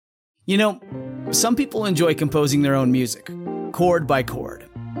You know, some people enjoy composing their own music, chord by chord,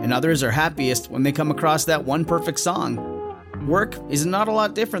 and others are happiest when they come across that one perfect song. Work is not a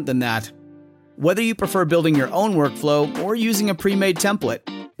lot different than that. Whether you prefer building your own workflow or using a pre-made template,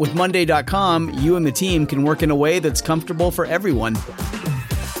 with Monday.com, you and the team can work in a way that's comfortable for everyone.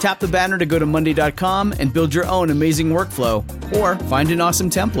 Tap the banner to go to Monday.com and build your own amazing workflow, or find an awesome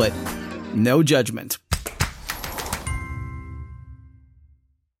template. No judgment.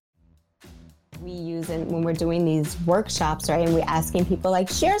 We use it when we're doing these workshops, right? And we're asking people like,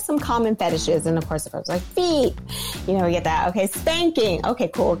 share some common fetishes. And of course, it goes like feet, we get that. Okay, spanking. Okay,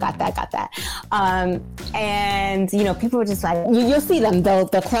 cool. Got that. And, people are just like, you'll see them, they'll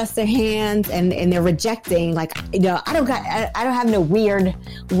cross their hands and they're rejecting, like, I don't have no weird,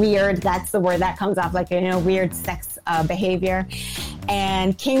 that's the word that comes off, like, weird sex behavior.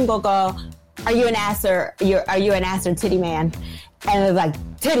 And King will go, are you an ass or titty man? And it's like,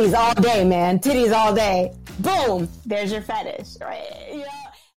 titties all day, man. Titties all day. Boom. There's your fetish, right?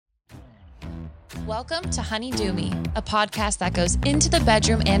 Welcome to Honey Do Me, a podcast that goes into the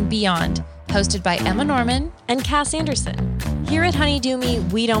bedroom and beyond, hosted by Emma Norman and Cass Anderson. Here at Honey Do Me,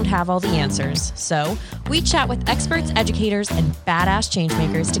 we don't have all the answers, so we chat with experts, educators, and badass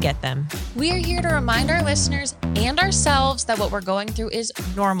changemakers to get them. We are here to remind our listeners and ourselves that what we're going through is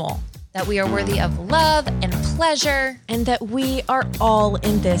normal, that we are worthy of love and pleasure, and that we are all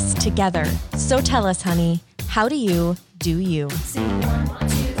in this together. So tell us, honey, how do you do you? Sing 1,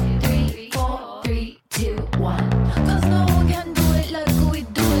 2, 3, 4, 3, 2, 1. 'Cause no one can do it like we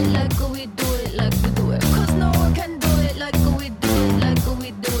do it, like we do it, like we do it. 'Cause no one can do it like we do it, like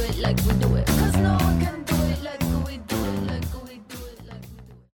we do it, like we do it. 'Cause no one can do it like we do it, like we do it, like we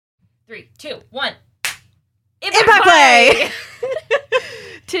do it. 3, 2, 1. Impact Play!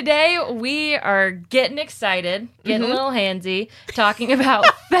 Today, we are getting excited, getting a little handsy, talking about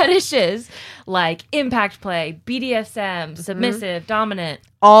fetishes like impact play, BDSM, submissive, dominant.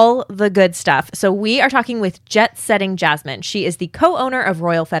 All the good stuff. So we are talking with Jet Setting Jasmine. She is the co-owner of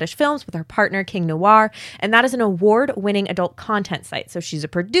Royal Fetish Films with her partner, King Noir, and that is an award-winning adult content site. So she's a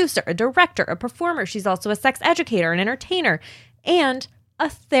producer, a director, a performer. She's also a sex educator, an entertainer, and a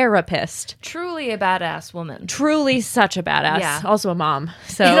therapist. Truly a badass woman. Truly such a badass. Yeah. Also a mom.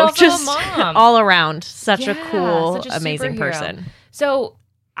 So and also just a mom. all around such a Yeah, cool, such a amazing superhero. person. So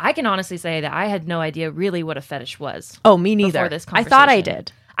I can honestly say that I had no idea really what a fetish was. Oh, me neither. Before this I thought I conversation.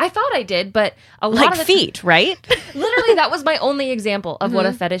 did. I thought I did, but a lot Like of the feet, right? literally, that was my only example of what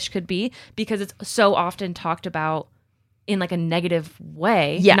a fetish could be, because it's so often talked about in like a negative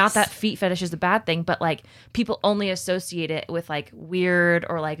way. Yes. Not that feet fetish is a bad thing, but like people only associate it with like weird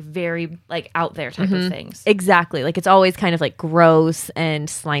or like very like out there type of things. Exactly. Like it's always kind of like gross and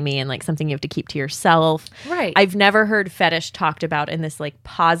slimy and like something you have to keep to yourself. Right. I've never heard fetish talked about in this like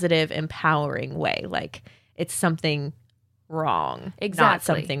positive, empowering way. Like it's something wrong, not Exactly.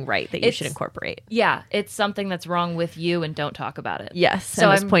 something right that you should incorporate. Yeah, it's something that's wrong with you and don't talk about it. Yes. So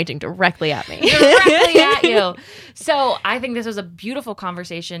and was I'm pointing directly at me. directly at you. So I think this was a beautiful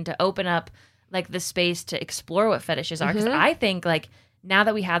conversation to open up like the space to explore what fetishes are, because I think like now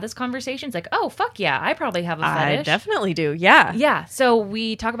that we have this conversation, it's like, oh, fuck yeah, I probably have a fetish. I definitely do. Yeah. Yeah. So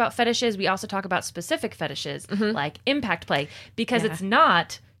we talk about fetishes. We also talk about specific fetishes like impact play, because it's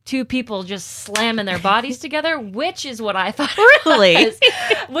not two people just slamming their bodies together, which is what I thought. Really?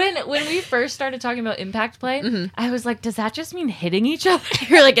 When we first started talking about impact play, I was like, does that just mean hitting each other?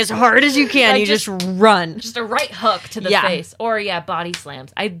 You're like as hard as you can. Like, you just run. Just a right hook to the Yeah. face. Or body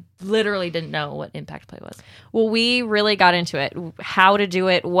slams. I literally didn't know what impact play was. Well, we really got into it. How to do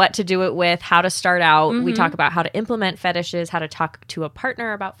it, what to do it with, how to start out. We talk about how to implement fetishes, how to talk to a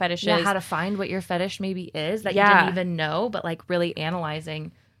partner about fetishes. Yeah, how to find what your fetish maybe is that you Yeah. didn't even know, but like really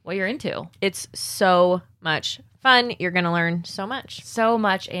analyzing what you're into. It's so much fun. You're going to learn so much. So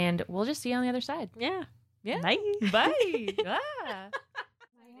much, and we'll just see you on the other side. Yeah. Yeah. Bye. Bye. Ah.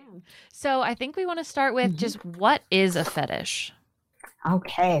 So I think we want to start with just what is a fetish?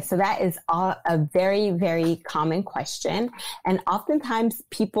 Okay, so that is a very, very common question. And oftentimes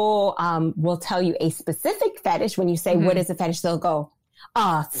people will tell you a specific fetish. When you say, what is a fetish? They'll go,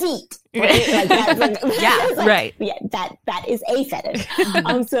 feet. Right? Like that's like, Yeah, right. Yeah, that is a fetish.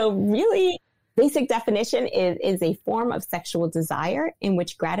 So really, basic definition is a form of sexual desire in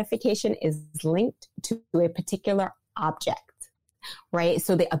which gratification is linked to a particular object. Right?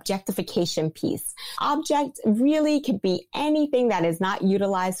 So the objectification piece. Object really could be anything that is not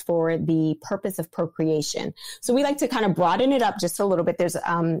utilized for the purpose of procreation. So we like to kind of broaden it up just a little bit.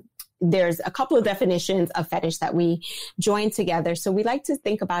 There's a couple of definitions of fetish that we join together. So we like to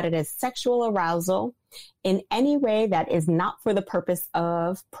think about it as sexual arousal in any way that is not for the purpose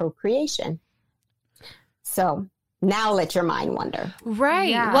of procreation. So now let your mind wander. Right.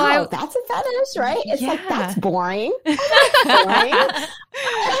 Yeah. Well, Oh, that's a fetish, right? It's like, Yeah. that's boring. Boring.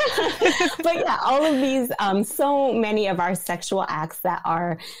 But yeah, all of these, so many of our sexual acts that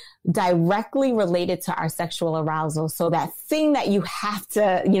are directly related to our sexual arousal. So that thing that you have to,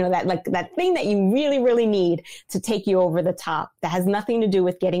 that thing that you really, really need to take you over the top that has nothing to do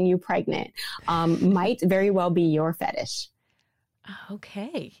with getting you pregnant, might very well be your fetish.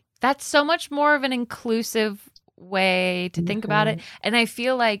 Okay. that's so much more of an inclusive way to think about it. And I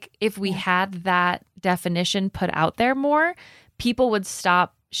feel like if we had that definition put out there more, people would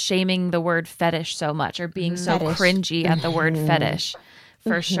stop shaming the word fetish so much or being so Fetish. cringy at the word fetish,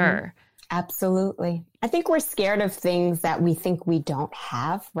 for sure. Absolutely. I think we're scared of things that we think we don't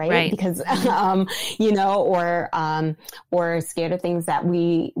have, right? Right. Because, or scared of things that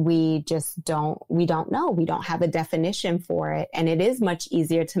we just don't know. We don't have a definition for it. And it is much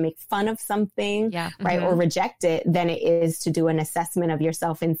easier to make fun of something, Yeah. right? Or reject it than it is to do an assessment of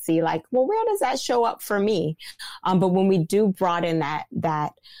yourself and see like, well, where does that show up for me? But when we do broaden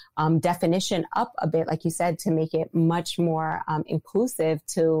that definition up a bit, like you said, to make it much more inclusive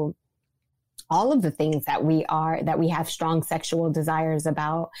to all of the things that we have strong sexual desires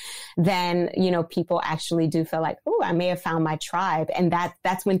about, then, people actually do feel like, oh, I may have found my tribe. And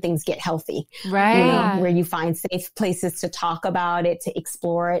that's when things get healthy, Right. where you find safe places to talk about it, to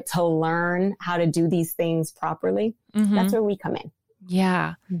explore it, to learn how to do these things properly. Mhm. That's where we come in.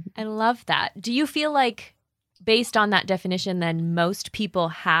 Yeah. I love that. Do you feel like, based on that definition, then most people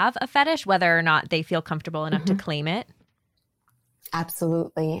have a fetish, whether or not they feel comfortable enough to claim it?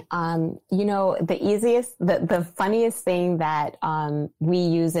 Absolutely. The funniest thing that we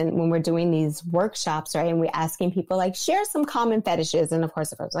use when we're doing these workshops, right? And we're asking people like, share some common fetishes. And of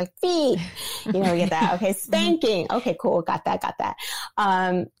course, if I was like feet, we get that. Okay. Spanking. Okay, cool. Got that.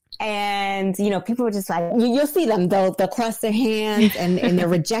 And, people were just like, you'll see them, they'll cross their hands and they're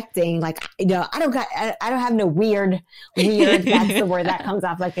rejecting, like, I don't have no weird, that's the word that comes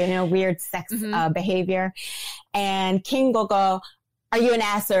off, like, weird sex behavior. And King will go, are you an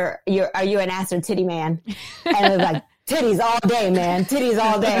ass or titty man? And it was like, titties all day, man. Titties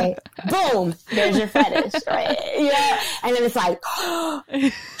all day. Boom. There's your fetish, right? Yeah. And then it's like,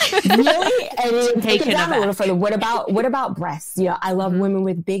 really? And you take it down a little further. What about breasts? I love women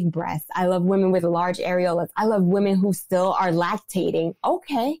with big breasts. I love women with large areolas. I love women who still are lactating.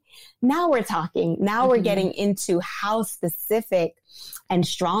 Okay. Now we're talking. Now we're getting into how specific and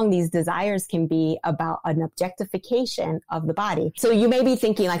strong these desires can be about an objectification of the body. So you may be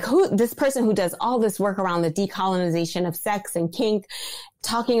thinking like, this person who does all this work around the decolonization of sex and kink,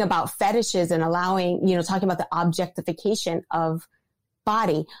 talking about fetishes and allowing, talking about the objectification of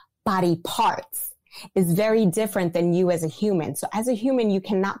body parts is very different than you as a human. So as a human, you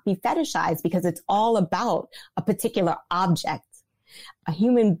cannot be fetishized because it's all about a particular object. A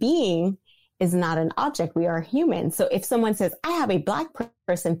human being is not an object. We are human. So if someone says, I have a Black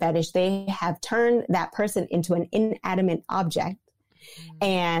person fetish, they have turned that person into an inanimate object.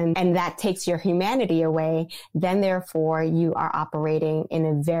 And that takes your humanity away. Then therefore you are operating in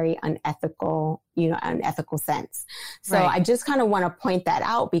a very unethical sense. So Right. I just kind of want to point that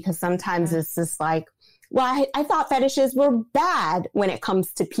out because sometimes it's just like, well, I thought fetishes were bad when it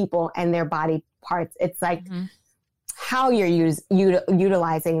comes to people and their body parts. It's like, how you're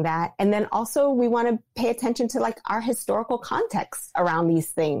utilizing that. And then also we want to pay attention to like our historical context around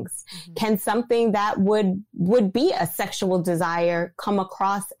these things. Can something that would be a sexual desire come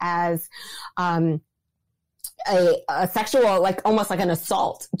across as a sexual, like almost like an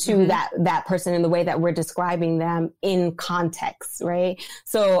assault to that person in the way that we're describing them in context, right?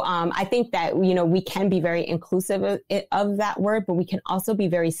 So I think that, we can be very inclusive of that word, but we can also be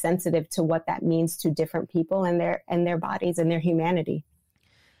very sensitive to what that means to different people and their bodies and their humanity.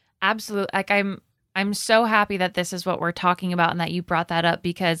 Absolutely. Like I'm so happy that this is what we're talking about and that you brought that up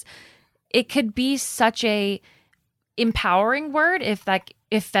because it could be such a empowering word if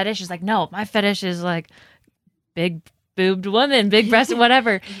fetish is like, no, my fetish is like big boobed woman, big breasted,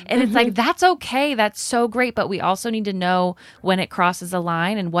 whatever. And it's like, that's okay. That's so great. But we also need to know when it crosses a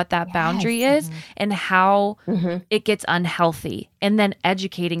line and what that boundary is and how it gets unhealthy. And then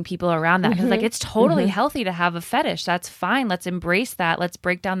educating people around that. Because like, it's totally healthy to have a fetish. That's fine. Let's embrace that. Let's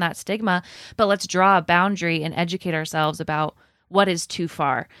break down that stigma, but let's draw a boundary and educate ourselves about what is too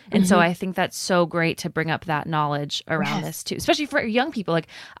far. And so I think that's so great to bring up that knowledge around this too, especially for young people.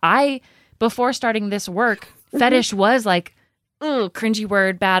 Like before starting this work, fetish was like ooh, cringy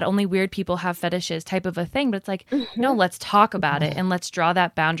word, bad, only weird people have fetishes type of a thing. But it's like, no, let's talk about it and let's draw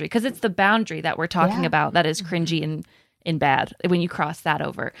that boundary, because it's the boundary that we're talking about that is cringy and bad when you cross that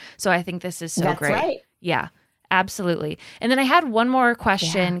over. So I think this is so That's great. right. Yeah, absolutely. And then I had one more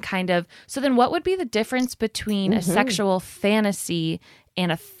question kind of. So then what would be the difference between a sexual fantasy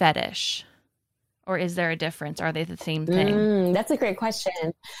and a fetish? Or is there a difference? Are they the same thing? That's a great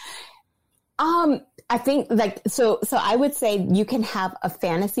question. I think like, so I would say you can have a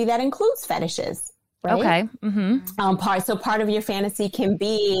fantasy that includes fetishes, right? Okay. Mm-hmm. Part of your fantasy can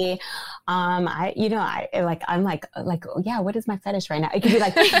be, I'm like, oh, yeah, what is my fetish right now? It could be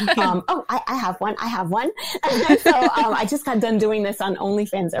like, I have one. So, I just got done doing this on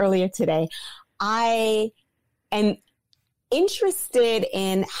OnlyFans earlier today. I am interested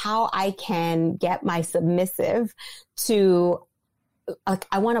in how I can get my submissive to, like,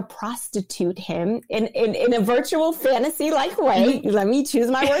 I want to prostitute him in a virtual fantasy like way. Let me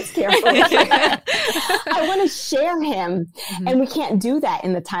choose my words carefully. I want to share him, and we can't do that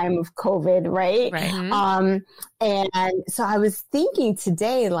in the time of COVID, right? Right. And so I was thinking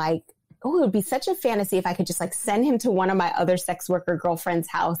today, like, oh, it would be such a fantasy if I could just like send him to one of my other sex worker girlfriend's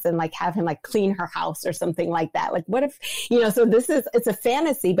house and like have him like clean her house or something like that. Like, what if, so it's a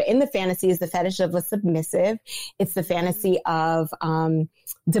fantasy, but in the fantasy is the fetish of a submissive. It's the fantasy of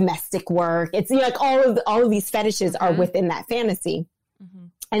domestic work. It's like all of these fetishes are within that fantasy.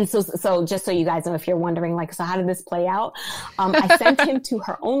 And so just so you guys know, if you're wondering, like, so how did this play out? I sent him to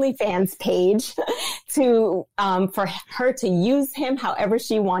her OnlyFans page for her to use him however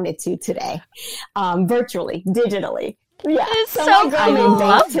she wanted to today, virtually, digitally. Yeah, So I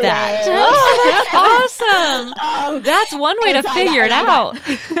love that. Oh, that's awesome. That's one way to figure it out.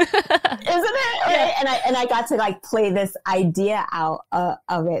 Isn't it? Right? And I got to like play this idea out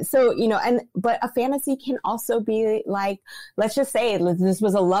of it. So, but a fantasy can also be like, let's just say this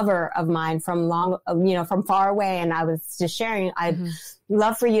was a lover of mine from from far away. And I was just sharing, I'd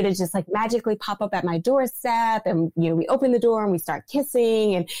love for you to just like magically pop up at my doorstep, and, we open the door and we start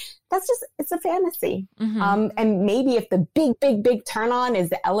kissing, and it's a fantasy. And maybe if the big turn on is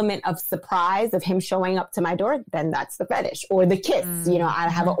the element of surprise of him showing up to my door, then that's the fetish, or the kiss. I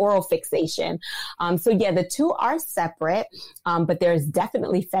have an oral fixation. So yeah, the two are separate, but there's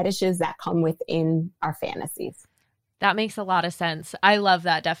definitely fetishes that come within our fantasies. That makes a lot of sense. I love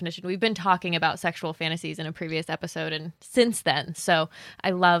that definition. We've been talking about sexual fantasies in a previous episode and since then. So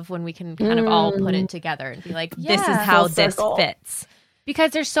I love when we can kind of all put it together and be like, this is how this fits.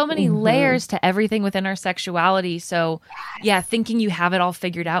 Because there's so many layers to everything within our sexuality. So yeah, thinking you have it all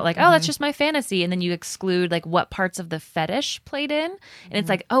figured out, like, oh, that's just my fantasy. And then you exclude like what parts of the fetish played in. And it's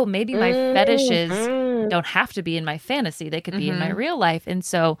like, oh, maybe my fetishes don't have to be in my fantasy. They could be in my real life. And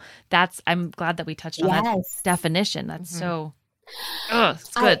so I'm glad that we touched on that definition. That's so,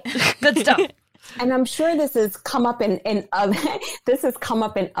 it's good. Good stuff. And I'm sure this has come up in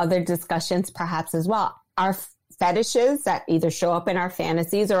other discussions perhaps as well. Our fetishes that either show up in our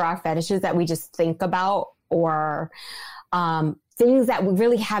fantasies, or our fetishes that we just think about, or things that we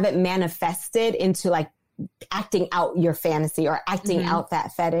really haven't manifested into like acting out your fantasy or acting out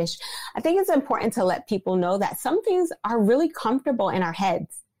that fetish. I think it's important to let people know that some things are really comfortable in our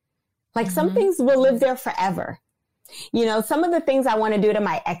heads. Like some things will live there forever. Some of the things I want to do to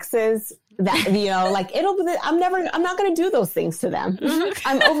my exes that, like I'm not going to do those things to them.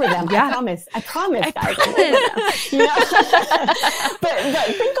 I'm over them. I promise, guys. I'm over them. But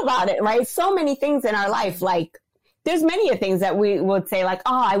think about it, right? So many things in our life, like there's many things that we would say like,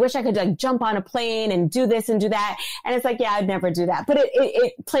 oh, I wish I could like jump on a plane and do this and do that. And it's like, yeah, I'd never do that. But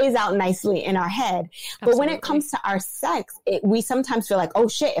it plays out nicely in our head. Absolutely. But when it comes to our sex, we sometimes feel like, oh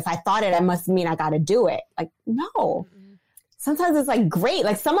shit, if I thought it, I must mean I got to do it. Like, no. Sometimes it's like, great.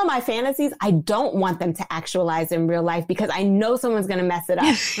 Like some of my fantasies, I don't want them to actualize in real life because I know someone's going to mess it up.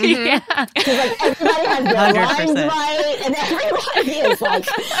 Because like everybody has their 100%. Lines right, and everybody is like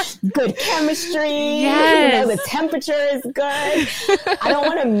good chemistry. Yes. The temperature is good. I don't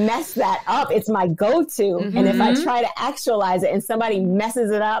want to mess that up. It's my go-to. And if I try to actualize it and somebody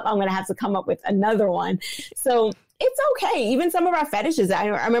messes it up, I'm going to have to come up with another one. So it's okay. Even some of our fetishes, I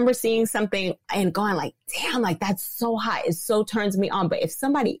remember seeing something and going like, damn, like that's so hot. It so turns me on. But if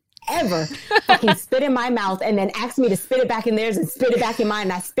somebody ever fucking spit in my mouth and then asked me to spit it back in theirs and spit it back in mine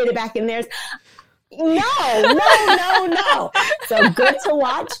and I spit it back in theirs, no. So good to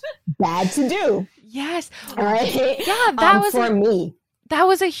watch, bad to do. Yes. All right. Yeah, that was for me. That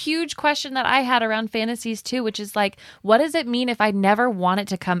was a huge question that I had around fantasies too, which is like, what does it mean if I never want it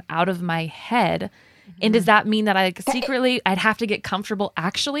to come out of my head? And does that mean that I'd have to get comfortable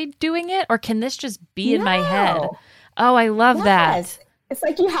actually doing it? Or can this just be in my head? Oh, I love that. Yes. It's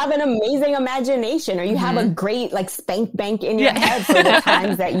like you have an amazing imagination, or you have a great like spank bank in your head for the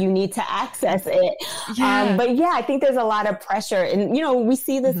times that you need to access it. But yeah, I think there's a lot of pressure. And, you know, we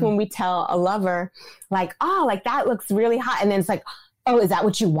see this when we tell a lover, like, oh, like that looks really hot. And then it's like, oh, is that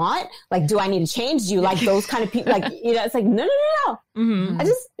what you want? Like, do I need to change? Do you like those kind of people? Like, you know, it's like, no.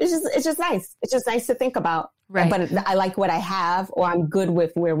 It's just nice. It's just nice to think about. Right. But I like what I have, or I'm good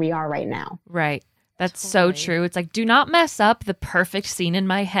with where we are right now. Right. That's so true. It's like, do not mess up the perfect scene in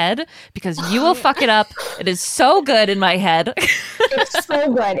my head, because you will fuck it up. It is so good in my head. It's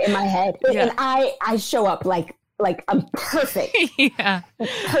so good in my head. Yeah. And I show up like I'm perfect. Yeah.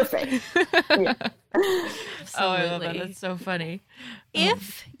 Perfect. Yeah. Oh, I love that. That's so funny.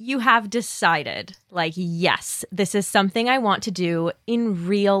 If you have decided, like, yes, this is something I want to do in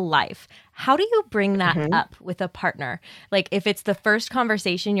real life, how do you bring that up with a partner? Like, if it's the first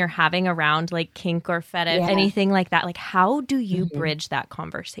conversation you're having around, like, kink or fetish, anything like that, like, how do you bridge that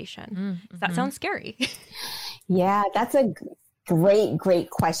conversation? That sounds scary. Yeah, that's a great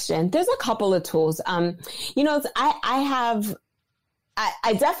question. There's a couple of tools. You know,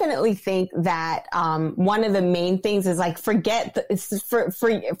 I definitely think that one of the main things is like forget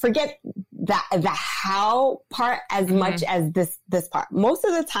the how part as much as this part. Most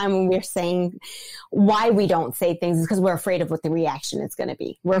of the time when we're saying why we don't say things is because we're afraid of what the reaction is going to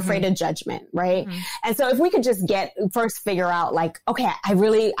be. We're afraid of judgment, right? And so if we could just figure out like, okay, I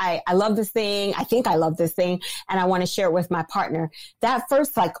love this thing. I think I love this thing, and I want to share it with my partner. That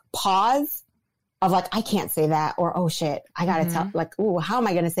first like pause of like, I can't say that, or, oh shit, I got to tell, like, ooh, how am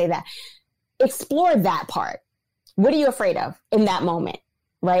I going to say that? Explore that part. What are you afraid of in that moment?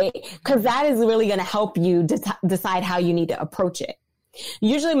 Right? Because that is really going to help you decide how you need to approach it.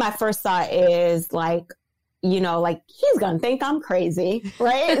 Usually my first thought is like, you know, like, he's going to think I'm crazy.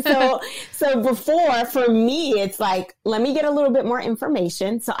 Right. So before, for me, it's like, let me get a little bit more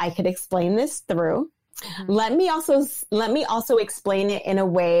information so I could explain this through. Let me also explain it in a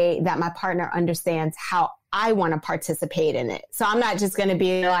way that my partner understands how I want to participate in it. So I'm not just going to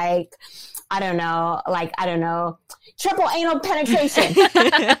be like, I don't know, triple anal penetration. What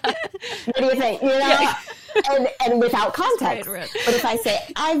do you think? You know, and without context. Right. But if I say,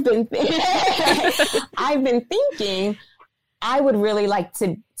 I've been thinking, I would really like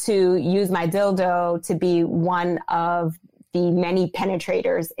to use my dildo to be one of the many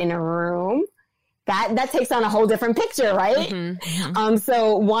penetrators in a room. That takes on a whole different picture, right?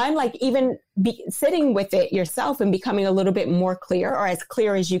 So one, like even sitting with it yourself and becoming a little bit more clear, or as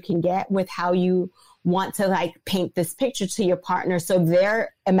clear as you can get with how you want to like paint this picture to your partner, so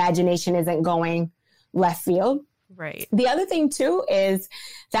their imagination isn't going left field. Right. The other thing too is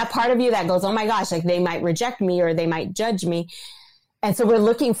that part of you that goes, oh my gosh, like they might reject me or they might judge me. And so we're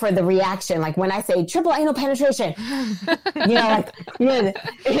looking for the reaction. Like when I say triple anal penetration, you know, like,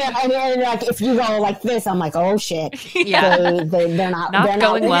 and like if you go like this, I'm like, oh shit. Yeah. They're not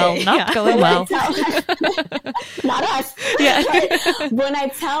going well. Not going well. Not us. Yeah. When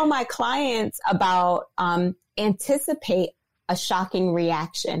I tell my clients about anticipate a shocking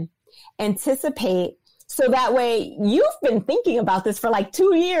reaction, so that way you've been thinking about this for like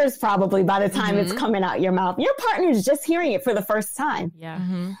 2 years, probably by the time it's coming out your mouth. Your partner's just hearing it for the first time. Yeah.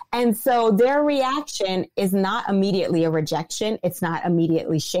 And so their reaction is not immediately a rejection. It's not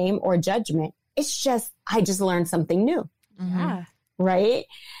immediately shame or judgment. It's just, I just learned something new. Yeah. Right.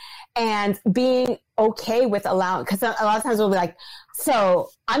 And being okay with allowing, because a lot of times we'll be like, so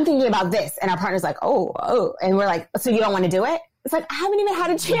I'm thinking about this. And our partner's like, oh. And we're like, so you don't want to do it? It's like, I haven't even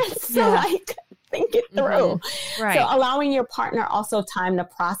had a chance to like think it through. Right. So allowing your partner also time to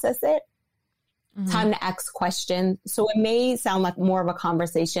process it, time to ask questions. So it may sound like more of a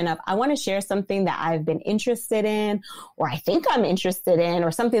conversation of, I want to share something that I've been interested in, or I think I'm interested in,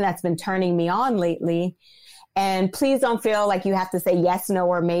 or something that's been turning me on lately. And please don't feel like you have to say yes, no,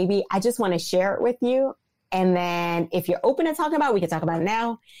 or maybe. I just want to share it with you. And then if you're open to talking about it, we can talk about it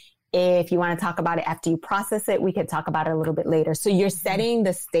now. If you want to talk about it after you process it, we could talk about it a little bit later. So you're setting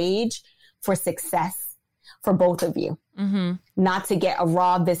the stage for success for both of you, not to get a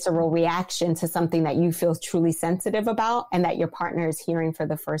raw, visceral reaction to something that you feel truly sensitive about and that your partner is hearing for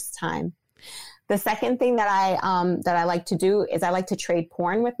the first time. The second thing that I like to do is I like to trade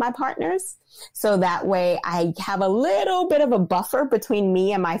porn with my partners. So that way I have a little bit of a buffer between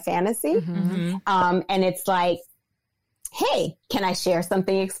me and my fantasy. And it's like, hey, can I share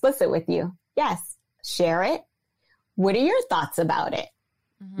something explicit with you? Yes, share it. What are your thoughts about it?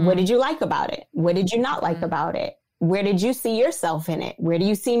 What did you like about it? What did you not like about it? Where did you see yourself in it? Where do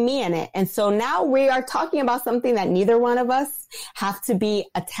you see me in it? And so now we are talking about something that neither one of us have to be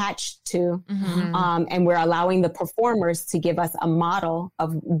attached to. And we're allowing the performers to give us a model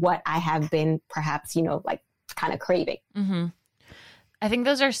of what I have been perhaps, like kind of craving. I think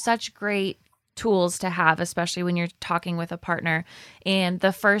those are such great tools to have, especially when you're talking with a partner. And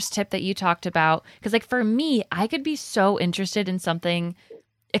the first tip that you talked about, because like for me, I could be so interested in something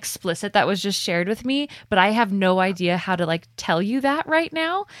explicit that was just shared with me, but I have no idea how to like tell you that right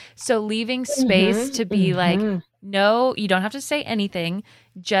now. So leaving space to be like, no, you don't have to say anything,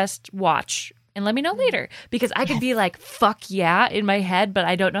 just watch and let me know later, because I could be like, fuck yeah, in my head, but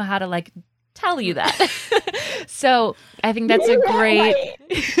I don't know how to like tell you that. So I think that's a great,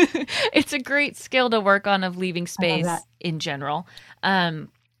 it's a great skill to work on, of leaving space in general. And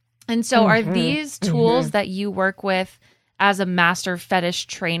so are these tools that you work with as a master fetish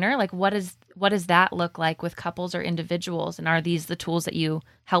trainer? Like what does that look like with couples or individuals? And are these the tools that you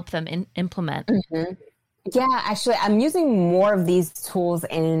help them implement? Yeah, actually, I'm using more of these tools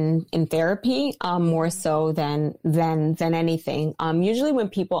in therapy, more so than anything. Usually when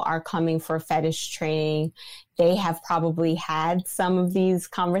people are coming for fetish training, they have probably had some of these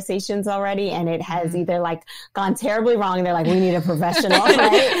conversations already, and it has either like gone terribly wrong, and they're like, we need a professional,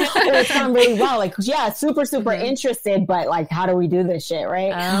 right? Or it's gone really well, like, yeah, super interested, but like, how do we do this shit,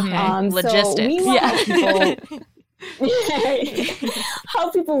 right? Okay. Logistics. So we want people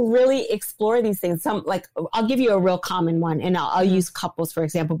how people really explore these things. Some, like, I'll give you a real common one, and I'll use couples, for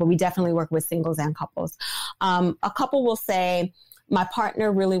example, but we definitely work with singles and couples. A couple will say, my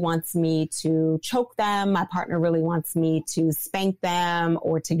partner really wants me to choke them. My partner really wants me to spank them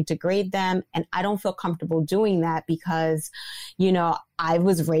or to degrade them. And I don't feel comfortable doing that because, I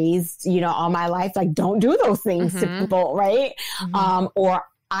was raised, all my life, like, don't do those things to people, right? Or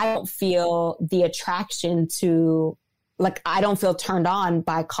I don't feel the attraction to, like, I don't feel turned on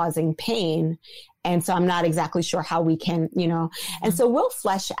by causing pain. And so I'm not exactly sure how we can, and so we'll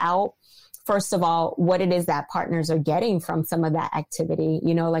flesh out, first of all, what it is that partners are getting from some of that activity.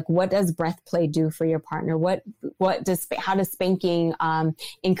 Like, what does breath play do for your partner? How does spanking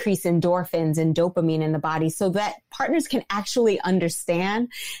increase endorphins and dopamine in the body, so that partners can actually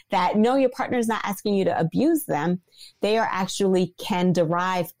understand that, no, your partner is not asking you to abuse them. They are actually can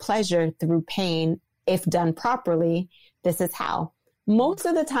derive pleasure through pain if done properly. This is how. Most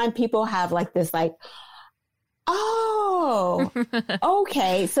of the time people have like this, like, oh,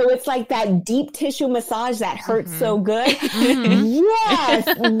 okay. So it's like that deep tissue massage that hurts so good. Yes,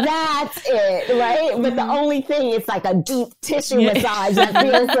 that's it, right? But the only thing is like a deep tissue massage that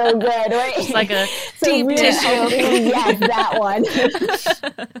feels so good, right? It's like a deep really tissue. Yes, that one.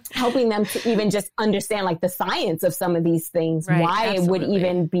 Helping them to even just understand like the science of some of these things, Right, why absolutely. it would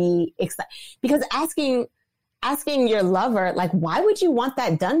even be exciting. Because asking your lover, like, why would you want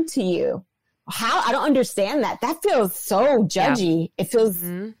that done to you? How? I don't understand that. That feels so judgy. It feels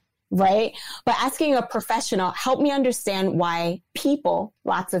right. But asking a professional, help me understand why people,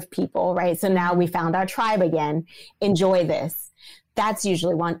 lots of people, right? So now we found our tribe again, enjoy this. That's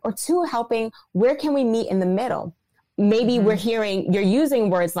usually one. Or two, helping, where can we meet in the middle? Maybe we're hearing, you're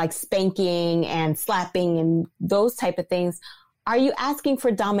using words like spanking and slapping and those type of things. Are you asking for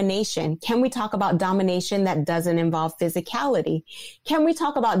domination? Can we talk about domination that doesn't involve physicality? Can we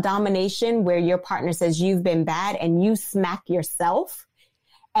talk about domination where your partner says you've been bad and you smack yourself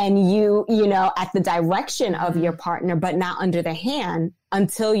and you at the direction of your partner, but not under the hand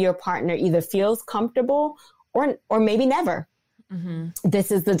until your partner either feels comfortable or maybe never.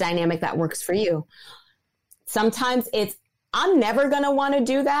 This is the dynamic that works for you. Sometimes it's, I'm never going to want to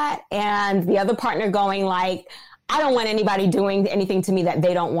do that. And the other partner going like, I don't want anybody doing anything to me that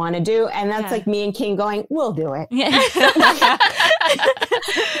they don't want to do. And that's like me and King going, we'll do it.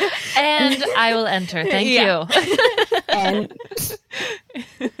 And I will enter. Thank you. And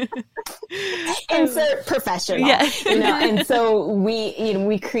insert professional. And so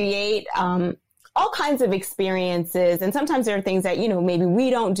we create all kinds of experiences. And sometimes there are things that, maybe we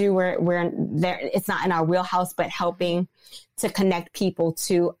don't do where there, it's not in our wheelhouse, but helping to connect people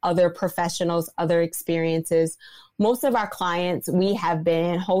to other professionals, other experiences. Most of our clients, we have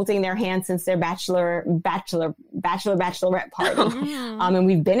been holding their hand since their bachelorette party. And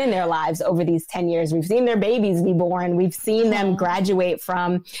we've been in their lives over these 10 years. We've seen their babies be born. We've seen them graduate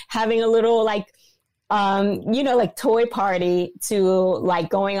from having a little like toy party to like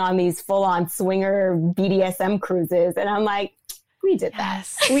going on these full on swinger BDSM cruises. And I'm like, we did that.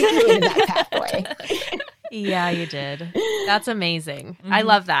 We created that pathway. Yeah, you did. That's amazing. I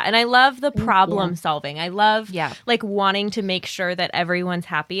love that. And I love the problem solving. I love like wanting to make sure that everyone's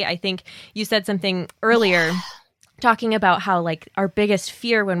happy. I think you said something earlier talking about how like our biggest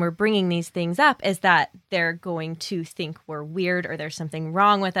fear when we're bringing these things up is that they're going to think we're weird or there's something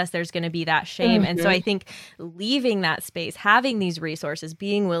wrong with us. There's going to be that shame. And so I think leaving that space, having these resources,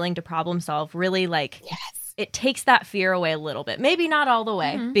 being willing to problem solve really like it takes that fear away a little bit. Maybe not all the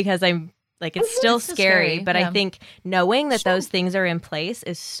way because I'm like, it's still scary, but I think knowing that those things are in place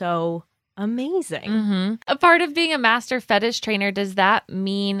is so amazing. A part of being a master fetish trainer, does that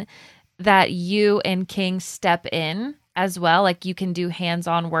mean that you and King step in as well? Like you can do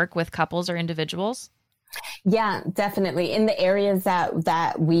hands-on work with couples or individuals? Yeah, definitely. In the areas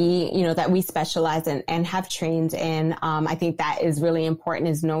that we specialize in and have trained in, I think that is really important,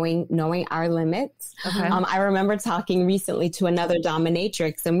 is knowing our limits. Okay. I remember talking recently to another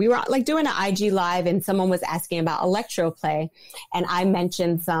dominatrix, and we were like doing an IG live, and someone was asking about electroplay, and I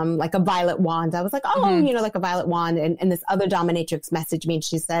mentioned some like a violet wand. I was like, like a violet wand, and this other dominatrix messaged me, and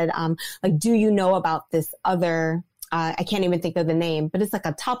she said, like, do you know about this other? I can't even think of the name, but it's like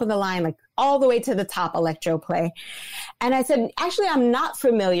a top of the line, like all the way to the top electroplay. And I said, actually, I'm not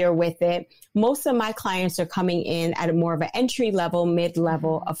familiar with it. Most of my clients are coming in at a more of an entry level,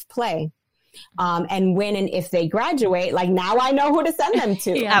 mid-level of play. And when and if they graduate, like now I know who to send them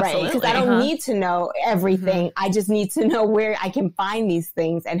to, right? Because I don't need to know everything. I just need to know where I can find these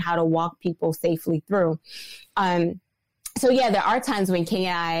things and how to walk people safely through. So yeah, there are times when King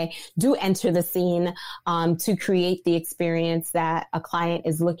and I do enter the scene to create the experience that a client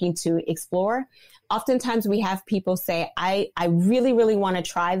is looking to explore. Oftentimes we have people say, I really, really want to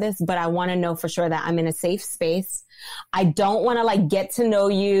try this, but I want to know for sure that I'm in a safe space. I don't want to like get to know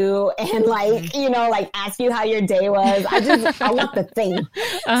you and like, like ask you how your day was. I want the thing. So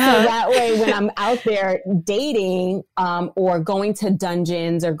that way when I'm out there dating or going to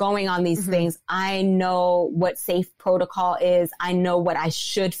dungeons or going on these things, I know what safe protocol is. I know what I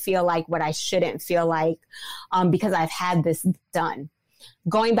should feel like, what I shouldn't feel like, because I've had this done.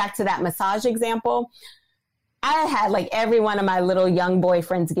 Going back to that massage example, I had like every one of my little young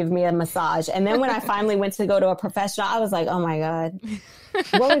boyfriends give me a massage. And then when I finally went to go to a professional, I was like, oh my God,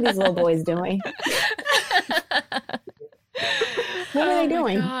 what were these little boys doing? What were they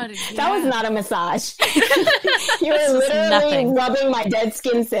doing? God, That was not a massage. You were literally rubbing my dead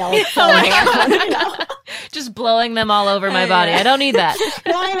skin cells. Just blowing them all over my body. I don't need that.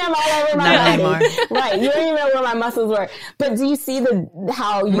 Blowing them all over my body. Anymore. Right. You don't even know where my muscles were. But do you see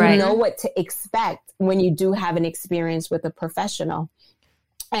how you know what to expect when you do have an experience with a professional?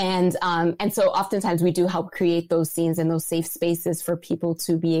 And so oftentimes we do help create those scenes and those safe spaces for people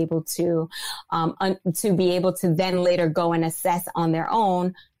to be able to then later go and assess on their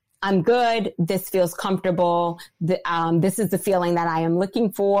own. I'm good. This feels comfortable. This is the feeling that I am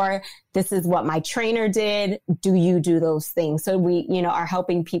looking for. This is what my trainer did. Do you do those things? So we, are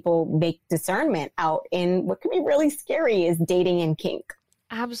helping people make discernment out in what can be really scary is dating and kink.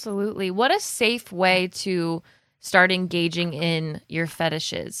 Absolutely. What a safe way to start engaging in your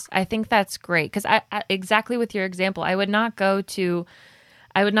fetishes. I think that's great because I exactly with your example, I would not try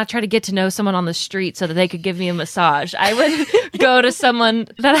to get to know someone on the street so that they could give me a massage. I would go to someone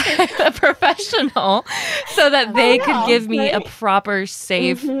a professional so that they could give me a proper,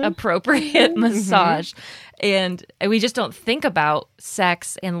 safe, appropriate massage. And we just don't think about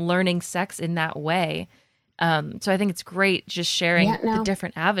sex and learning sex in that way. So I think it's great just sharing the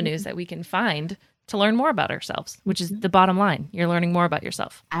different avenues that we can find to learn more about ourselves, which is the bottom line. You're learning more about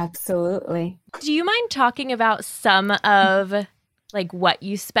yourself. Absolutely. Do you mind talking about some of like what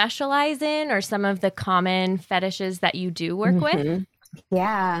you specialize in or some of the common fetishes that you do work with?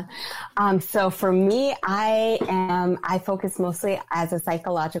 Yeah. So for me, I focus mostly as a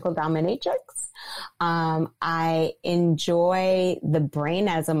psychological dominatrix. I enjoy the brain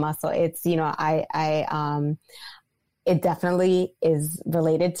as a muscle. It's, it definitely is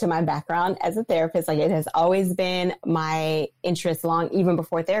related to my background as a therapist. Like it has always been my interest even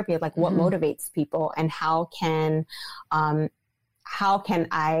before therapy, like what motivates people and how can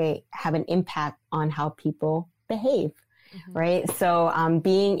I have an impact on how people behave? Right. So,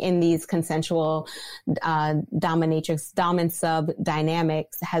 being in these consensual, dominatrix, dom and sub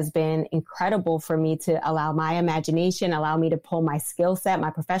dynamics has been incredible for me to allow my imagination, allow me to pull my skill set, my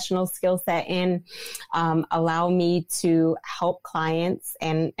professional skill set in, allow me to help clients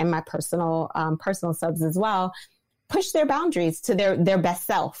and my personal subs as well, push their boundaries to their best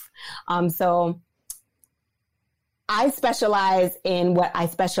self. So I specialize in what I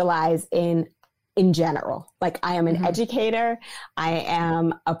specialize in general. Like I am an educator. I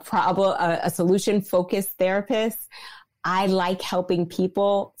am a solution-focused therapist. I like helping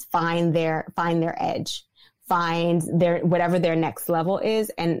people find their edge, find whatever their next level is,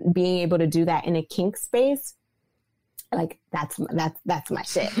 and being able to do that in a kink space like that's my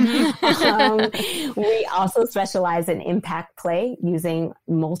shit. We also specialize in impact play using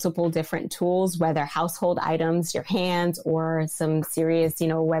multiple different tools, whether household items, your hands, or some serious,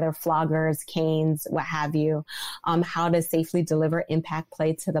 whether floggers, canes, what have you, how to safely deliver impact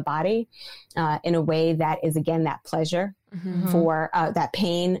play to the body in a way that is, again, that pleasure for that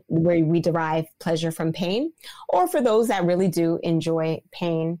pain, where we derive pleasure from pain, or for those that really do enjoy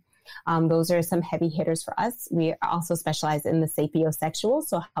pain. Those are some heavy hitters for us. We also specialize in the sapiosexual,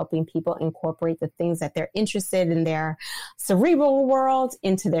 so helping people incorporate the things that they're interested in their cerebral world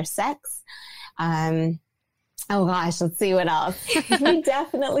into their sex. Oh gosh, let's see what else. We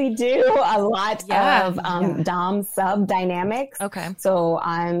definitely do a lot of dom sub dynamics. Okay. So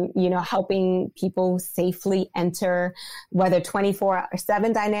helping people safely enter whether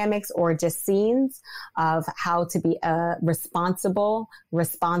 24/7 dynamics or just scenes of how to be a responsible,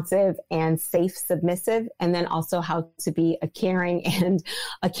 responsive, and safe submissive, and then also how to be a caring and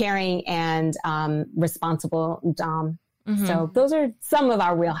responsible dom. So those are some of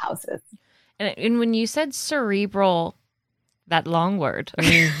our wheelhouses. And when you said cerebral, that long word,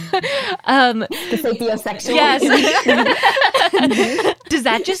 The sapiosexual. yes. Does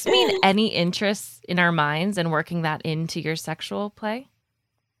that just mean any interest in our minds and working that into your sexual play?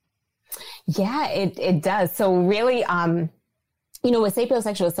 Yeah, it does. So really, a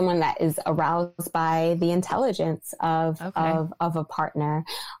sapiosexual is someone that is aroused by the intelligence of a partner.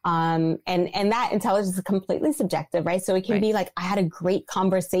 And that intelligence is completely subjective, right? So it can be like, I had a great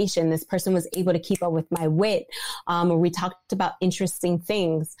conversation. This person was able to keep up with my wit. Or we talked about interesting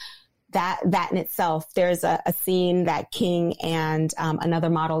things. That in itself, there's a scene that King and another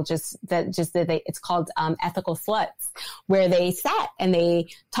model it's called Ethical Sluts, where they sat and they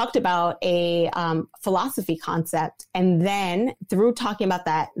talked about a philosophy concept, and then through talking about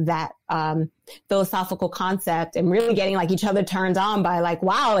that philosophical concept and really getting like each other turned on by like,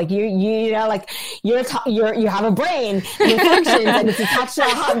 wow, like you have a brain, your functions, and it's attached to a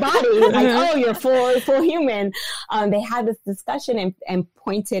hot body. It's like, oh, you're full human. They had this discussion and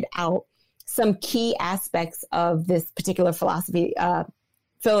pointed out some key aspects of this particular philosophy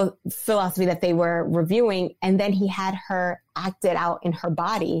that they were reviewing. And then he had her act it out in her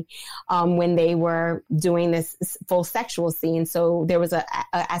body when they were doing this full sexual scene. So there was a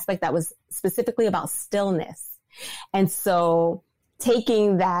aspect that was specifically about stillness. And so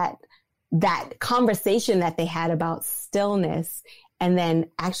taking that conversation that they had about stillness and then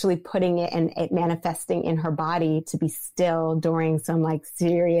actually putting it and it manifesting in her body to be still during some like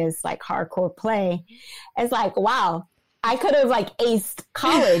serious, like hardcore play. It's like, wow, I could have like aced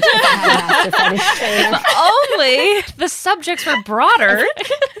college if I had a master fetish trainer. Only the subjects were broader,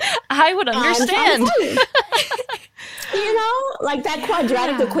 I would understand. Like that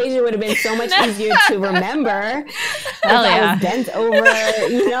quadratic equation would have been so much easier to remember if I was bent over,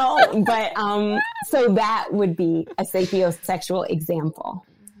 but so that would be a sapiosexual example.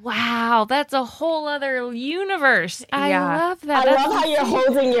 Wow, that's a whole other universe. I love that. I love how you're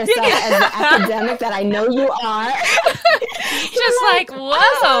holding yourself as the academic that I know you are. Just like,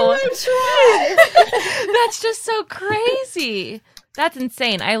 whoa. That's just so crazy. That's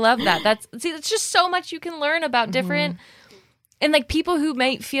insane. I love that. It's just so much you can learn about different, and like people who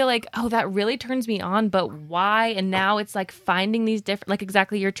might feel like, oh, that really turns me on, but why? And now it's like finding these different, like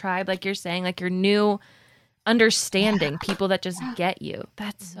exactly your tribe, like you're saying, like your new understanding, people that just get you.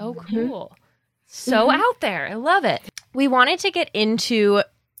 That's so cool. So out there. I love it. We wanted to get into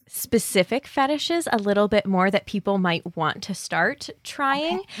specific fetishes a little bit more that people might want to start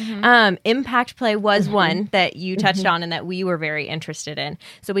trying. Impact play was one that you touched on and that we were very interested in.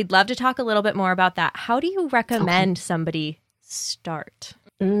 So we'd love to talk a little bit more about that. How do you recommend somebody start?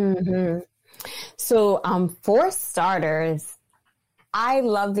 So for starters, I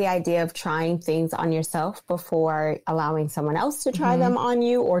love the idea of trying things on yourself before allowing someone else to try them on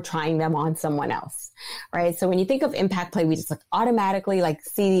you or trying them on someone else, right? So when you think of impact play, we just like automatically like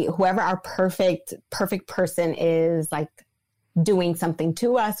see whoever our perfect person is like doing something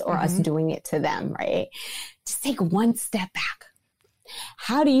to us or us doing it to them, right? Just take one step back.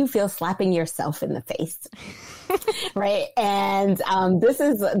 How do you feel slapping yourself in the face? Right. And this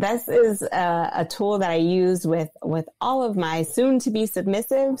is a tool that I use with all of my soon to be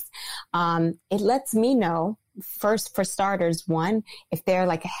submissives. It lets me know first, for starters, one, if they're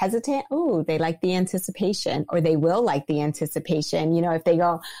like hesitant, oh, they like the anticipation, or they will like the anticipation. If they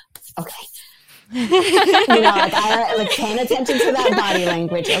go, okay. Like paying attention to that body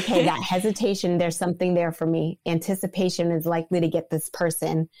language. Okay, that hesitation, there's something there for me. Anticipation is likely to get this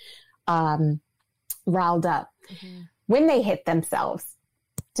person riled up. When they hit themselves,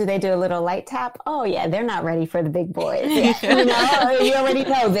 Do they do a little light tap? Oh yeah, they're not ready for the big boys. Yeah. You already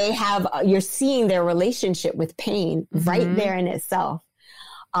know you're seeing their relationship with pain right there in itself.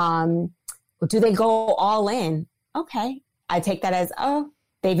 Do they go all in? Okay. I take that as,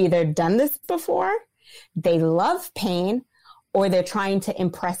 they've either done this before, they love pain, or they're trying to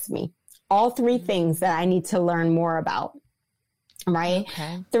impress me. All three things that I need to learn more about. Right?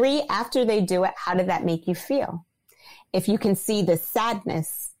 Okay. 3, after they do it, how did that make you feel? If you can see the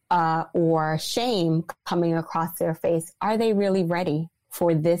sadness or shame coming across their face, are they really ready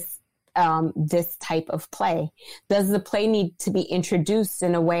for this type of play? Does the play need to be introduced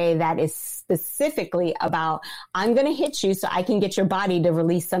in a way that is specifically about, I'm going to hit you so I can get your body to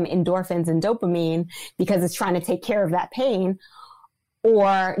release some endorphins and dopamine because it's trying to take care of that pain?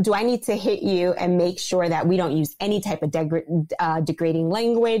 Or do I need to hit you and make sure that we don't use any type of degrading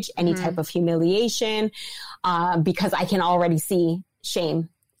language, any type of humiliation, because I can already see shame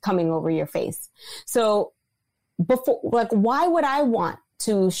coming over your face? So why would I want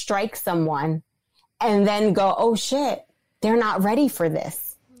to strike someone and then go, oh shit, they're not ready for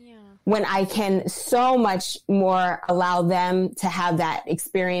this? Yeah. When I can so much more allow them to have that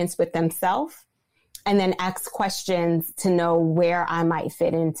experience with themselves and then ask questions to know where I might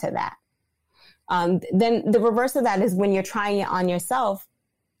fit into that. Then the reverse of that is when you're trying it on yourself,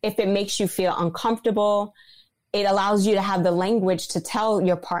 if it makes you feel uncomfortable, it allows you to have the language to tell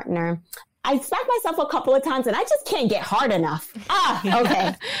your partner, I smacked myself a couple of times and I just can't get hard enough.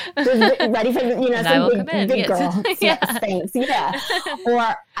 Okay. Ready for, some big girl. Yeah. Thanks. Yeah.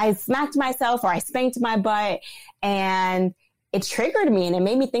 Or I smacked myself or I spanked my butt and it triggered me and it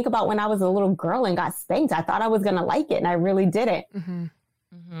made me think about when I was a little girl and got spanked. I thought I was going to like it and I really didn't. Mm-hmm.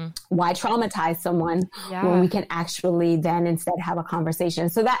 Mm-hmm. Why traumatize someone when we can actually then instead have a conversation?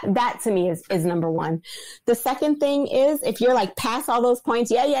 So that to me is number one. The second thing is if you're like past all those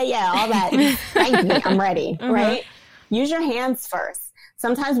points, all that, thank me, I'm ready, right? Use your hands first.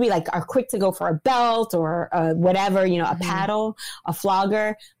 Sometimes we are quick to go for a belt or whatever, a paddle, a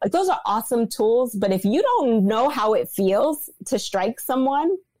flogger. Like those are awesome tools. But if you don't know how it feels to strike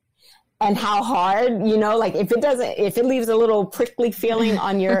someone and how hard, if it leaves a little prickly feeling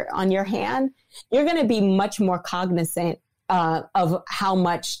on your hand, you're going to be much more cognizant of how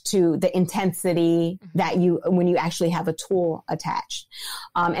much to the intensity that when you actually have a tool attached.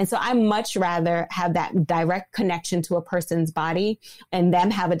 And so I much rather have that direct connection to a person's body and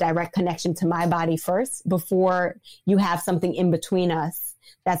them have a direct connection to my body first before you have something in between us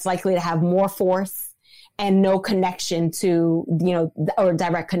that's likely to have more force and no connection to, or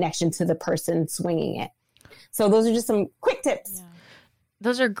direct connection to the person swinging it. So those are just some quick tips. Yeah.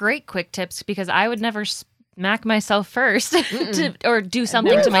 Those are great quick tips because I would never smack myself first or do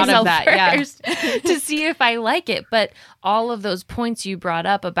something to myself first to see if I like it. But all of those points you brought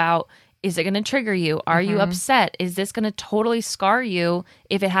up about, is it going to trigger you? Are you upset? Is this going to totally scar you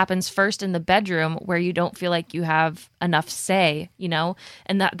if it happens first in the bedroom where you don't feel like you have enough say,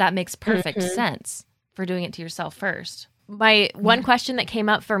 And that makes perfect sense for doing it to yourself first. My one question that came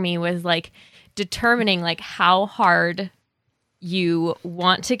up for me was determining how hard you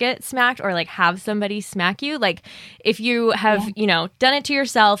want to get smacked or have somebody smack you. If you have, done it to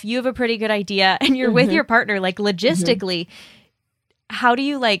yourself, you have a pretty good idea and you're with your partner, logistically, how do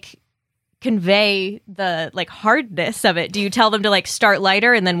you convey the hardness of it? Do you tell them to start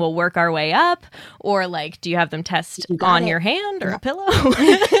lighter and then we'll work our way up? Or do you have them test on your hand or a pillow?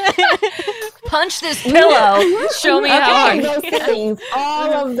 Punch this pillow. Show me how hard.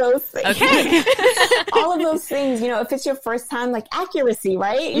 All of those things. Okay. All of those things, if it's your first time, accuracy,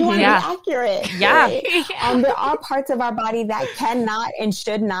 right? You want to be accurate. Yeah. Right? There are parts of our body that cannot and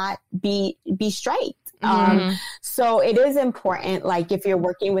should not be straight. So it is important, if you're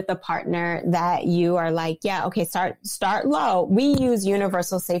working with a partner that you are start low. We use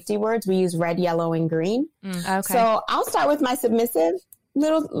universal safety words. We use red, yellow, and green. Okay. So I'll start with my submissive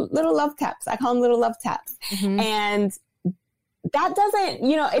little love taps. I call them little love taps. And that doesn't,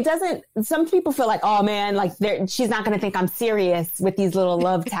 it doesn't, some people feel oh man, she's not going to think I'm serious with these little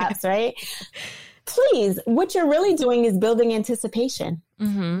love taps, right? Please, what you're really doing is building anticipation.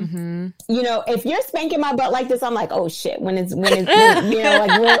 If you're spanking my butt like this, I'm oh shit, when is he going to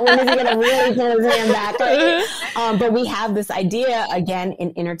really pull his hand back? Right? But we have this idea again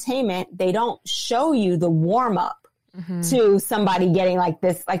in entertainment. They don't show you the warm up to somebody getting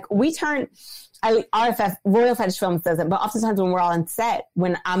this. We turn, RFF, Royal Fetish Films doesn't, but oftentimes when we're all on set,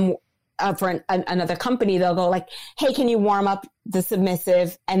 when I'm for another company, they'll go hey, can you warm up the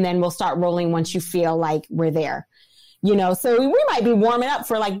submissive? And then we'll start rolling once you feel we're there. You know, so we might be warming up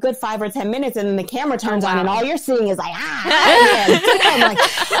for like good 5 or 10 minutes, and then the camera turns on, and all you're seeing is like, man. I'm like,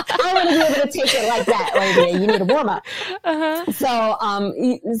 I want to be able to take it like that. Olivia, you need a warm up. So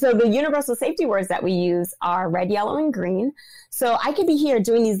the universal safety words that we use are red, yellow, and green. So I could be here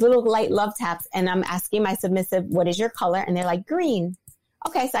doing these little light love taps, and I'm asking my submissive, what is your color? And they're like, green.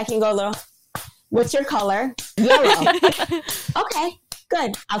 Okay, so I can go a little, what's your color? Yellow. Okay,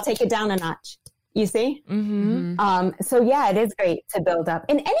 good. I'll take it down a notch. You see? So yeah, it is great to build up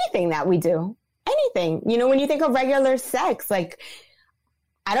in anything that we do. Anything. You know, when you think of regular sex, like,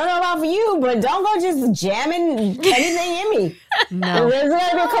 I don't know about you, but don't go just jamming anything in me. No. There's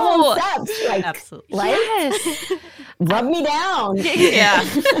gotta be a couple of steps. Like, Absolutely. right? Yes. Rub me down. Yeah.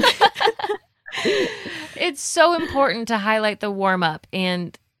 It's so important to highlight the warm up,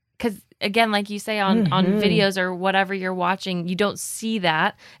 and because again, like you say on videos or whatever you're watching, you don't see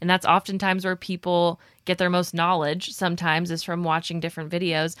that, and that's oftentimes where people get their most knowledge. Sometimes is from watching different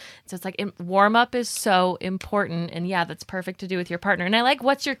videos. So it's like warm up is so important, and yeah, that's perfect to do with your partner. And I like,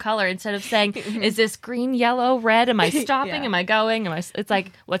 what's your color? Instead of saying, is this green, yellow, red? Am I stopping? Am I going? It's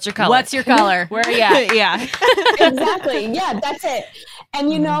like, what's your color? What's your color? Where are you at? Yeah. Exactly. Yeah, that's it.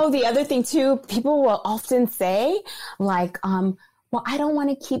 And you know, the other thing too, people will often say like, well, I don't want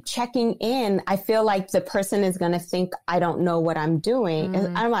to keep checking in. I feel like the person is going to think I don't know what I'm doing.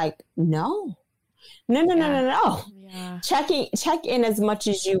 And I'm like, no. Yeah. Check in as much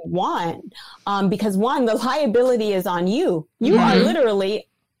as you want. Because one, the liability is on you. You are literally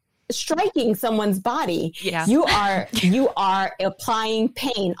striking someone's body. Yeah. You are applying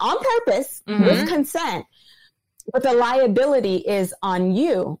pain on purpose with consent, but the liability is on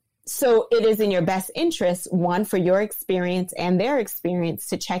you. So it is in your best interest, one, for your experience and their experience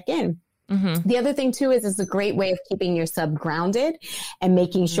to check in. The other thing too is it's a great way of keeping your sub grounded and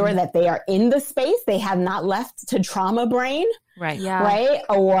making sure that they are in the space. They have not left to trauma brain. Right. Yeah. Right.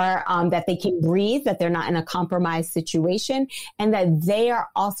 Or that they can breathe, that they're not in a compromised situation, and that they are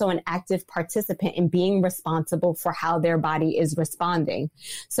also an active participant in being responsible for how their body is responding.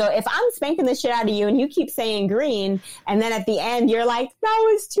 So if I'm spanking the shit out of you and you keep saying green, and then at the end you're like, that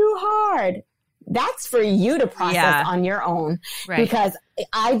was too hard. That's for you to process on your own, because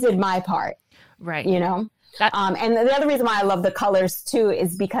I did my part. Right. You know? And the other reason why I love the colors too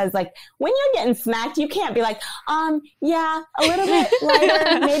is because like when you're getting smacked, you can't be like, yeah, a little bit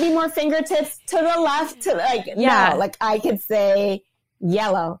lighter, maybe more fingertips to the left, to like, no, like I could say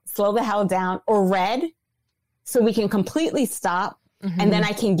yellow, slow the hell down, or red, so we can completely stop. And then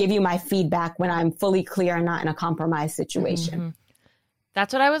I can give you my feedback when I'm fully clear and not in a compromised situation.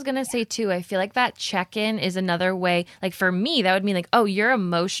 That's what I was going to say too. I feel like that check-in is another way. Like for me, that would mean like, oh, you're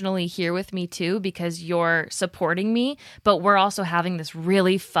emotionally here with me too because you're supporting me, but we're also having this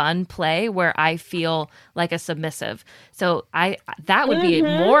really fun play where I feel like a submissive. So that would be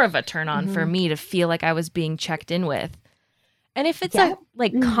more of a turn on for me to feel like I was being checked in with. And if it's a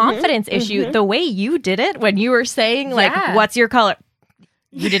like confidence issue, the way you did it when you were saying like, what's your color?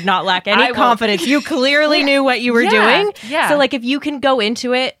 You did not lack any confidence. You clearly knew what you were doing. Yeah. So like if you can go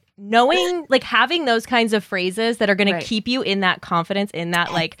into it knowing, like having those kinds of phrases that are going to keep you in that confidence, in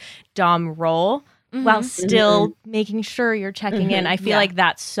that like dom role, while still making sure you're checking in. I feel like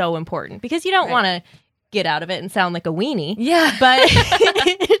that's so important because you don't want to get out of it and sound like a weenie. Yeah. But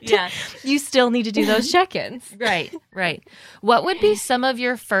you still need to do those check-ins. Right. What would be some of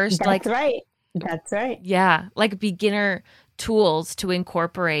your first That's right. Yeah. Like beginner tools to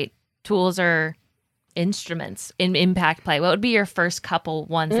incorporate, tools or instruments in impact play? What would be your first couple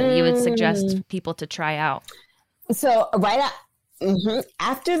ones that you would suggest people to try out? So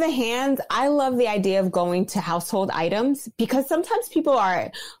after the hands, I love the idea of going to household items because sometimes people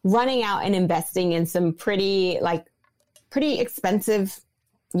are running out and investing in some pretty expensive,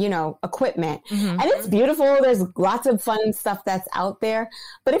 equipment. And it's beautiful. There's lots of fun stuff that's out there.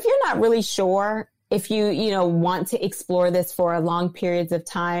 But if you're not really sure if you want to explore this for long periods of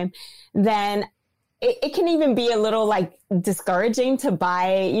time, then it can even be a little like discouraging to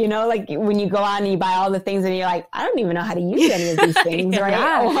buy, like when you go out and you buy all the things and you're like, I don't even know how to use any of these things, right?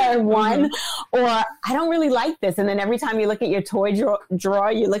 Or I don't really like this. And then every time you look at your toy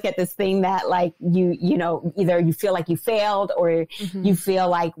drawer, you look at this thing that like either you feel like you failed or you feel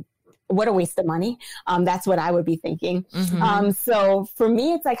like, what a waste of money. That's what I would be thinking. So for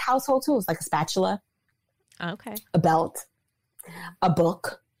me, it's like household tools, like a spatula, a belt, a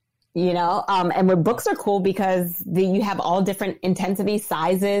book, and where books are cool because you have all different intensity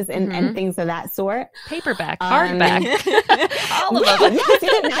sizes and things of that sort. Paperback, hardback, all of them.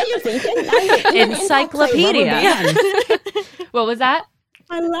 Yeah, now you're thinking. Encyclopedia. Like What was that?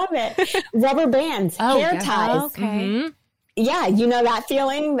 I love it. Rubber bands, hair ties. Okay. Mhm. Yeah, you know that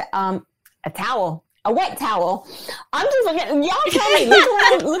feeling? A towel. A wet towel. I'm just looking. Y'all tell me.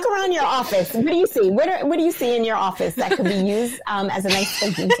 Look around your office. What do you see? What do you see in your office that could be used as a nice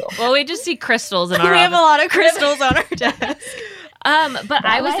thinking tool? Well, we just see crystals in our We have a office. lot of crystals on our desk. But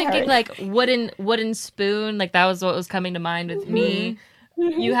I was might thinking hurt. like wooden spoon. Like that was what was coming to mind with me.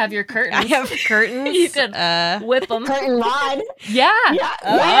 You have your curtains. I have curtains. You could whip them. Curtain rod. Yeah.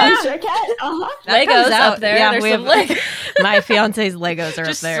 Yeah, you sure can. That Legos comes out. up there. Yeah, There's we some have- Legos. My fiance's Legos are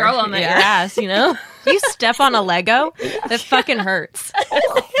Just up there. throw them at your ass, you know? You step on a Lego, that fucking hurts.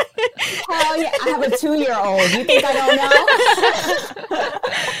 Hell yeah, I have a 2-year-old. You think I don't know?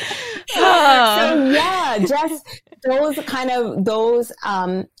 So yeah, just those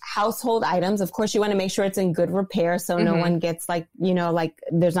household items. Of course, you want to make sure it's in good repair, so no one gets like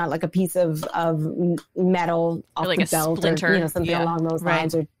there's not like a piece of metal off like the a belt splinter. or something Yeah. along those Right.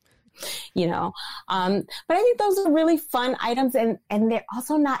 lines, or but I think those are really fun items, and they're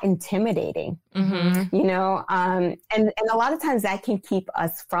also not intimidating. Mm-hmm. And a lot of times that can keep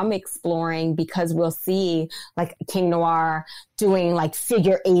us from exploring, because we'll see like King Noir doing like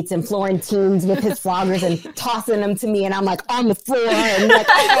figure eights and Florentines with his floggers and tossing them to me, and I'm like on the floor and like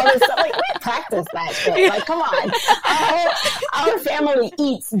all this stuff. Like, we practice that shit. Like, come on, our family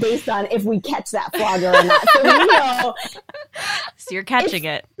eats based on if we catch that flogger or not. So we know So you're catching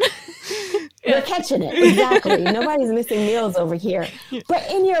it. we're catching it. Exactly. Nobody's missing meals over here. But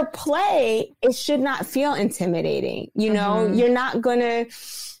in your play, it should not feel intimidating. You know, you're not gonna,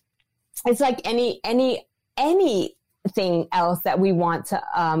 it's like anything else that we want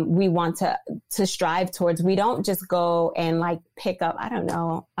to strive towards. We don't just go and like pick up, I don't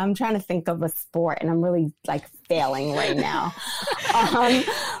know, I'm trying to think of a sport and I'm really like failing right now.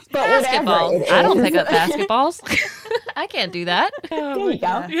 But Basketball. whatever it is. I don't pick up basketballs. I can't do that. There you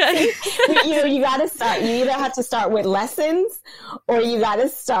go. You got to start. You either have to start with lessons, or you got to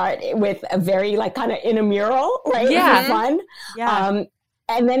start with a very like kind of intramural, right? Yeah. For fun. Yeah.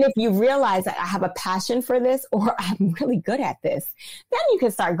 And then if you realize that I have a passion for this, or I'm really good at this, then you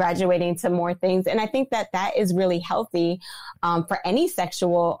can start graduating to more things. And I think that is really healthy for any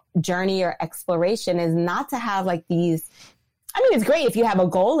sexual journey or exploration, is not to have like these. I mean, it's great if you have a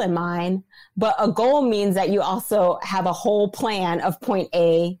goal in mind, but a goal means that you also have a whole plan of point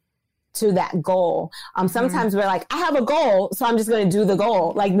A to that goal. Sometimes we're like, I have a goal, so I'm just going to do the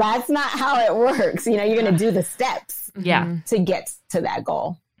goal. Like, that's not how it works. You know, you're going to do the steps Yeah. to get to that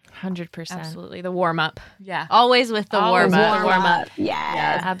goal. 100%. Absolutely. The warm up. Yeah. Always with the Always warm up. with the warm up. Yes.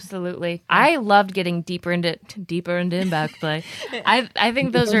 Yeah, absolutely. I loved getting deeper into back play. I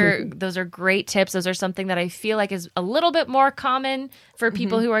think those are great tips. Those are something that I feel like is a little bit more common for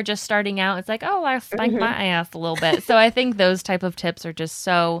people who are just starting out. It's like, oh, I spanked my ass a little bit. So I think those type of tips are just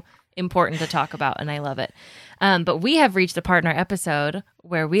so important to talk about, and I love it. But we have reached the part in our episode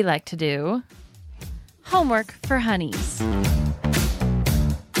where we like to do Homework for honeys.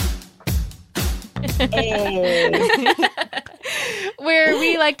 Hey. where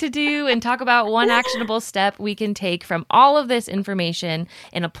we like to do and talk about one actionable step we can take from all of this information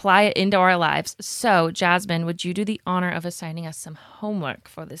and apply it into our lives. So, Jasmine, would you do the honor of assigning us some homework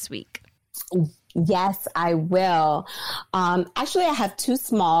for this week? Yes, I will. Actually, I have two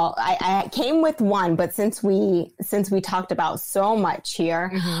small. I came with one, but since we talked about so much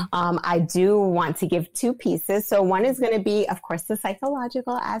here, I do want to give two pieces. So one is going to be, of course, the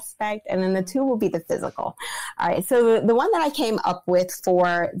psychological aspect, and then the two will be the physical. All right. So the one that I came up with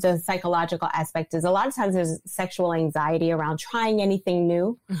for the psychological aspect is, a lot of times there's sexual anxiety around trying anything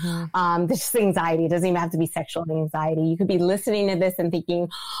new. There's just anxiety. It doesn't even have to be sexual anxiety. You could be listening to this and thinking,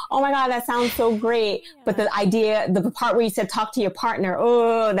 oh my God, that sounds so great. But the idea, the part where you said talk to your partner,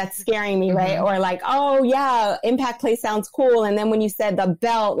 oh, that's scaring me, right? Or like, oh yeah, impact play sounds cool. And then when you said the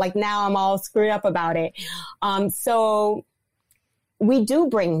belt, like now I'm all screwed up about it. So we do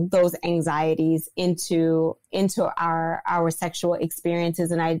bring those anxieties into our sexual experiences.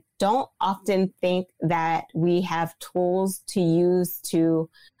 And I don't often think that we have tools to use to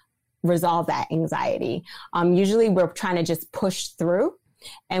resolve that anxiety. Usually we're trying to just push through.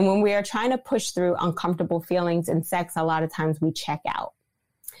 And when we are trying to push through uncomfortable feelings in sex, a lot of times we check out.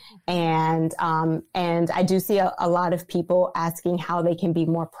 And I do see a lot of people asking how they can be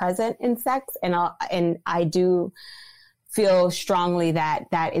more present in sex. And I do feel strongly that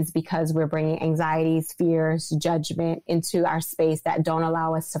is because we're bringing anxieties, fears, judgment into our space that don't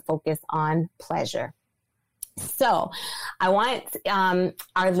allow us to focus on pleasure. So I want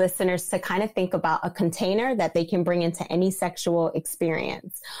our listeners to kind of think about a container that they can bring into any sexual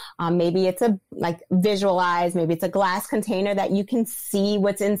experience. Maybe it's visualize, maybe it's a glass container that you can see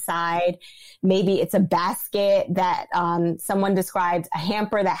what's inside. Maybe it's a basket that someone described, a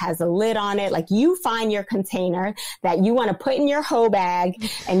hamper that has a lid on it. Like, you find your container that you want to put in your hoe bag,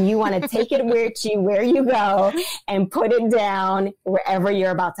 and you want to take it with you where you go and put it down wherever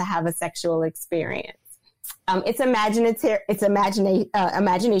you're about to have a sexual experience. It's imagination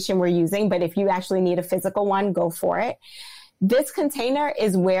we're using, but if you actually need a physical one, go for it. This container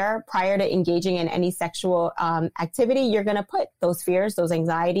is where, prior to engaging in any sexual activity, you're going to put those fears, those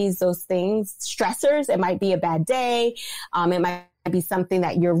anxieties, those things, stressors. It might be a bad day. It might be something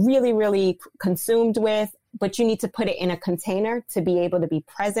that you're really, really consumed with, but you need to put it in a container to be able to be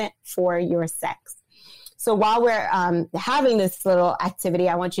present for your sex. So while we're having this little activity,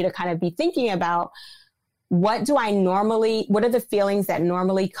 I want you to kind of be thinking about, what are the feelings that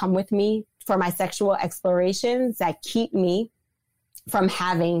normally come with me for my sexual explorations that keep me from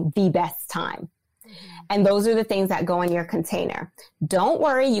having the best time? And those are the things that go in your container. Don't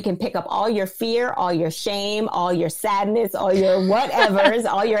worry. You can pick up all your fear, all your shame, all your sadness, all your whatevers,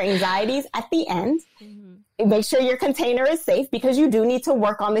 all your anxieties at the end. Make sure your container is safe, because you do need to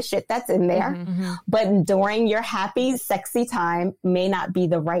work on the shit that's in there. But during your happy, sexy time may not be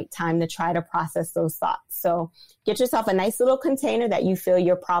the right time to try to process those thoughts. So get yourself a nice little container that you feel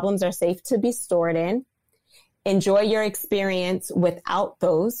your problems are safe to be stored in. Enjoy your experience without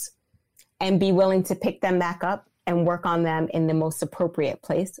those, and be willing to pick them back up and work on them in the most appropriate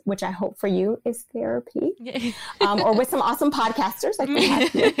place, which I hope for you is therapy, or with some awesome podcasters like we have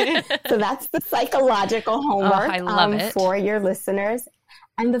here. So that's the psychological homework for your listeners.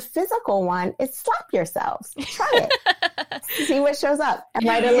 And the physical one is slap yourselves. Try it. See what shows up, and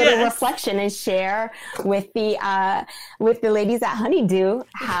write a little reflection and share with the ladies at Honeydew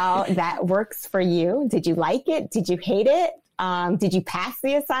how that works for you. Did you like it? Did you hate it? Did you pass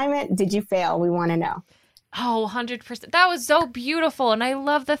the assignment? Did you fail? We want to know. Oh, 100%. That was so beautiful. And I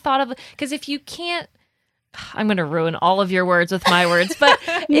love the thought of, because if you can't, I'm going to ruin all of your words with my words, but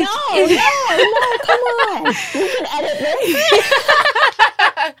no, come on. We can edit this.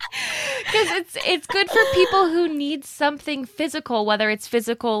 Because it's good for people who need something physical, whether it's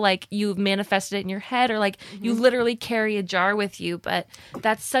physical, like you've manifested it in your head, or like you literally carry a jar with you. But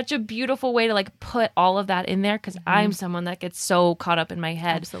that's such a beautiful way to like put all of that in there, because I'm someone that gets so caught up in my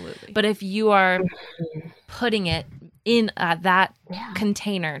head. Absolutely. But if you are putting it in that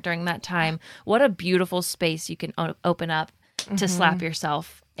container during that time, what a beautiful space you can open up to slap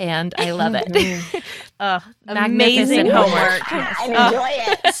yourself. And I love it. Amazing homework. And enjoy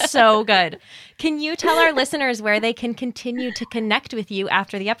it. So good. Can you tell our listeners where they can continue to connect with you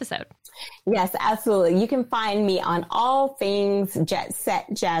after the episode? Yes, absolutely. You can find me on all things Jet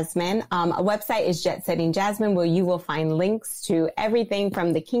Set Jasmine. A website is Jet Setting Jasmine, where you will find links to everything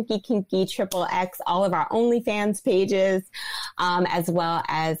from the kinky XXX, all of our OnlyFans pages, as well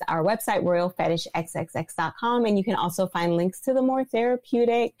as our website, royalfetishxxx.com. And you can also find links to the more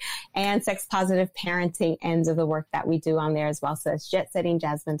therapeutic and sex positive parenting ends of the work that we do on there as well. So it's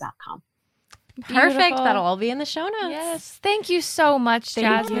jetsettingjasmine.com. Perfect. Beautiful. That'll all be in the show notes. Yes. Thank you so much,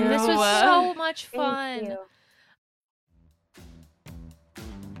 Jasmine. This was so much fun. Thank you.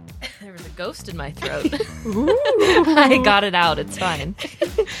 There was a ghost in my throat. I got it out. It's fine.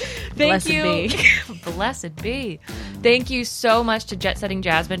 Thank you. Blessed be. Thank you so much to Jet Setting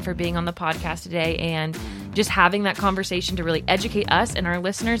Jasmine for being on the podcast today and just having that conversation to really educate us and our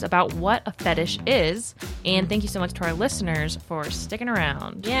listeners about what a fetish is. And thank you so much to our listeners for sticking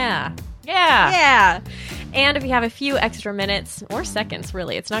around. Yeah. Yeah. And if you have a few extra minutes or seconds,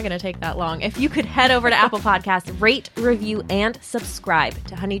 really, it's not going to take that long. If you could head over to Apple Podcasts, rate, review, and subscribe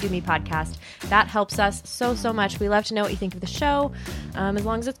to Honeydew Me Podcast. That helps us so, so much. We love to know what you think of the show, as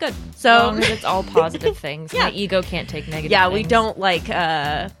long as it's good. As long as it's all positive things. Yeah. My ego can't take negative Yeah, things. we don't like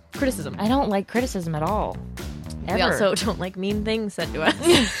criticism. I don't like criticism at all. Ever. We also don't like mean things said to us.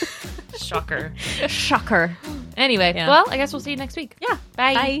 Shocker. Shocker. Anyway, Yeah. well, I guess we'll see you next week. Yeah.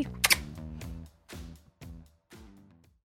 Bye. Bye.